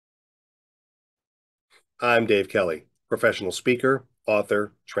I'm Dave Kelly, professional speaker,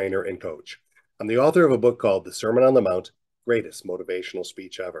 author, trainer, and coach. I'm the author of a book called The Sermon on the Mount, Greatest Motivational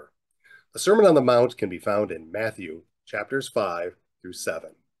Speech Ever. The Sermon on the Mount can be found in Matthew chapters 5 through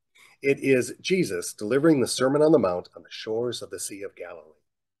 7. It is Jesus delivering the Sermon on the Mount on the shores of the Sea of Galilee.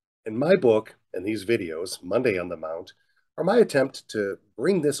 In my book and these videos, Monday on the Mount, are my attempt to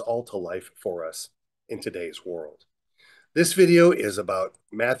bring this all to life for us in today's world. This video is about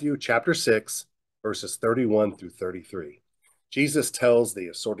Matthew chapter 6, verses 31 through 33. Jesus tells the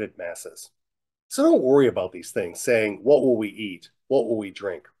assorted masses, "So don't worry about these things, saying, 'What will we eat? What will we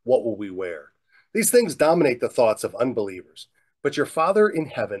drink? What will we wear?' These things dominate the thoughts of unbelievers, but your Father in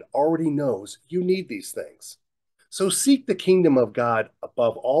heaven already knows you need these things. So seek the kingdom of God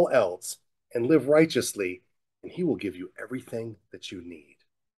above all else and live righteously, and he will give you everything that you need."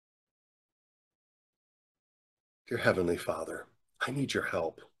 Dear Heavenly Father, I need your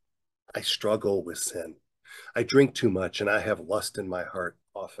help. I struggle with sin. I drink too much and I have lust in my heart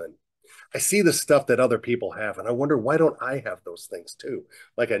often. I see the stuff that other people have and I wonder, why don't I have those things too?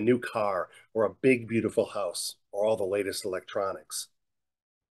 Like a new car or a big, beautiful house or all the latest electronics.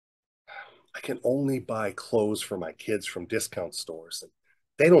 I can only buy clothes for my kids from discount stores, and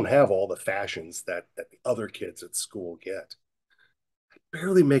they don't have all the fashions that the other kids at school get.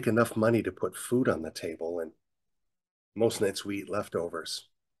 Barely make enough money to put food on the table, and most nights we eat leftovers.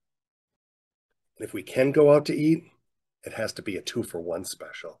 And if we can go out to eat, it has to be a 2-for-1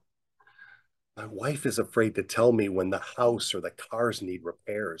 special. My wife is afraid to tell me when the house or the cars need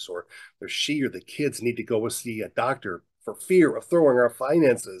repairs, or she or the kids need to go see a doctor for fear of throwing our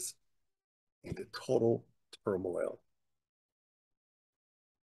finances into total turmoil.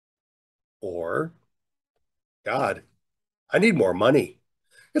 Or, "God, I need more money.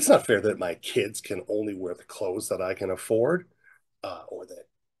 It's not fair that my kids can only wear the clothes that I can afford, or that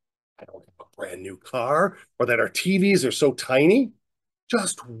I don't have a brand new car, or that our TVs are so tiny.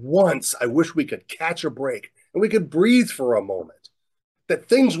 Just once, I wish we could catch a break and we could breathe for a moment, that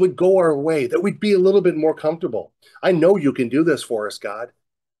things would go our way, that we'd be a little bit more comfortable. I know you can do this for us, God.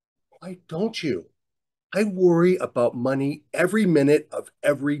 Why don't you? I worry about money every minute of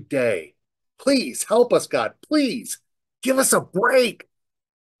every day. Please help us, God. Please give us a break."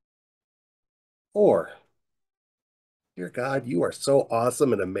 Or, "Dear God, you are so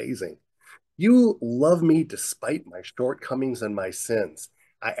awesome and amazing. You love me despite my shortcomings and my sins.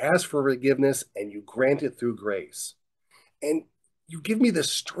 I ask for forgiveness and you grant it through grace. And you give me the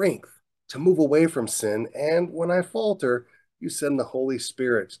strength to move away from sin. And when I falter, you send the Holy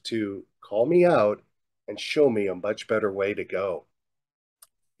Spirit to call me out and show me a much better way to go.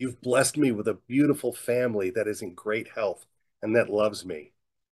 You've blessed me with a beautiful family that is in great health and that loves me.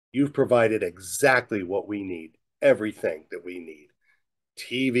 You've provided exactly what we need, everything that we need: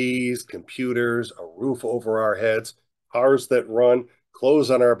 TVs, computers, a roof over our heads, cars that run,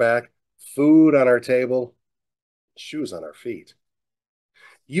 clothes on our back, food on our table, shoes on our feet.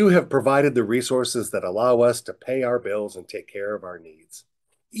 You have provided the resources that allow us to pay our bills and take care of our needs.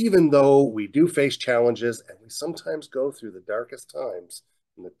 Even though we do face challenges and we sometimes go through the darkest times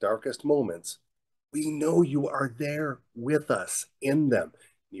and the darkest moments, we know you are there with us in them.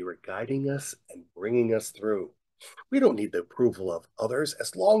 You are guiding us and bringing us through. We don't need the approval of others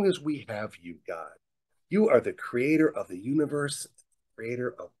as long as we have you, God. You are the creator of the universe,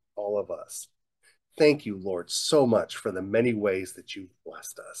 creator of all of us. Thank you, Lord, so much for the many ways that you've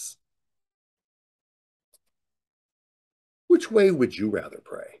blessed us. Which way would you rather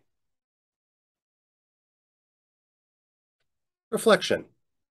pray? Reflection.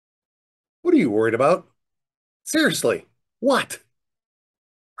 What are you worried about? Seriously, what?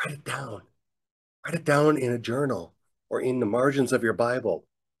 Write it down. Write it down in a journal or in the margins of your Bible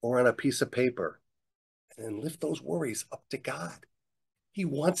or on a piece of paper, and lift those worries up to God. He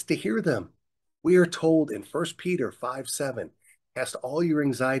wants to hear them. We are told in 1 Peter 5:7, cast all your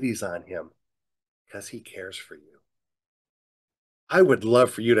anxieties on him because he cares for you. I would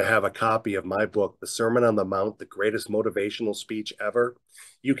love for you to have a copy of my book, The Sermon on the Mount, The Greatest Motivational Speech Ever.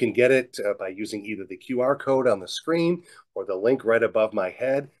 You can get it by using either the QR code on the screen or the link right above my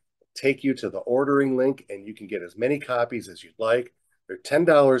head. Take you to the ordering link, and you can get as many copies as you'd like. They're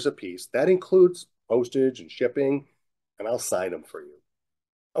 $10 a piece. That includes postage and shipping, and I'll sign them for you.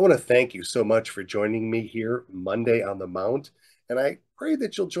 I want to thank you so much for joining me here Monday on the Mount, and I pray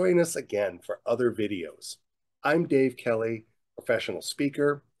that you'll join us again for other videos. I'm Dave Kelly, professional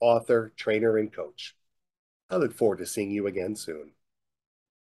speaker, author, trainer, and coach. I look forward to seeing you again soon.